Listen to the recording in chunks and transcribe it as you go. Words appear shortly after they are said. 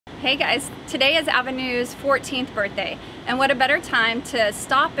Hey guys, today is Avenu's 14th birthday, and what a better time to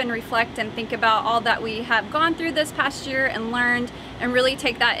stop and reflect and think about all that we have gone through this past year and learned, and really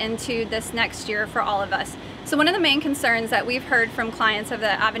take that into this next year for all of us. So one of the main concerns that we've heard from clients of the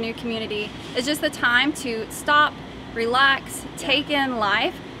Avenu community is just the time to stop, relax, take in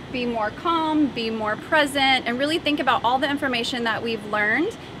life, be more calm, be more present, and really think about all the information that we've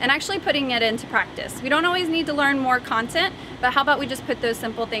learned and actually putting it into practice. We don't always need to learn more content, but how about we just put those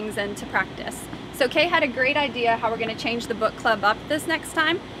simple things into practice? So Kay had a great idea how we're going to change the book club up this next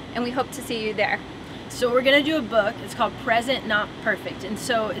time, and we hope to see you there. So we're going to do a book. It's called Present Not Perfect, and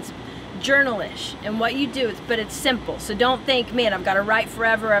so it's journalish, and what you do, but it's simple. So don't think, man, I've got to write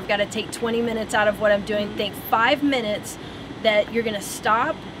forever, I've got to take 20 minutes out of what I'm doing. Think 5 minutes that you're going to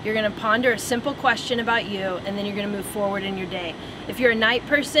stop, you're going to ponder a simple question about you, and then you're going to move forward in your day. If you're a night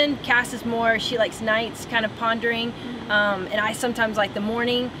person, Cass is more, she likes nights, kind of pondering, and I sometimes like the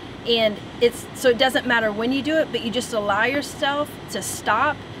morning. And so it doesn't matter when you do it, but you just allow yourself to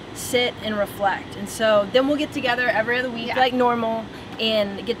stop, sit, and reflect. And so then we'll get together every other week like normal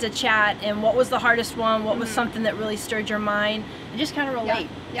and get to chat, and what was the hardest one, what was something that really stirred your mind, and just kind of relate.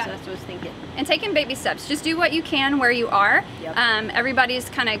 So that's what I was thinking. And taking baby steps. Just do what you can where you are. Everybody's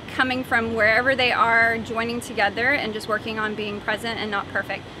kind of coming from wherever they are, joining together and just working on being present and not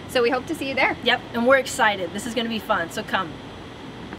perfect. So we hope to see you there. Yep, and we're excited. This is going to be fun, so come.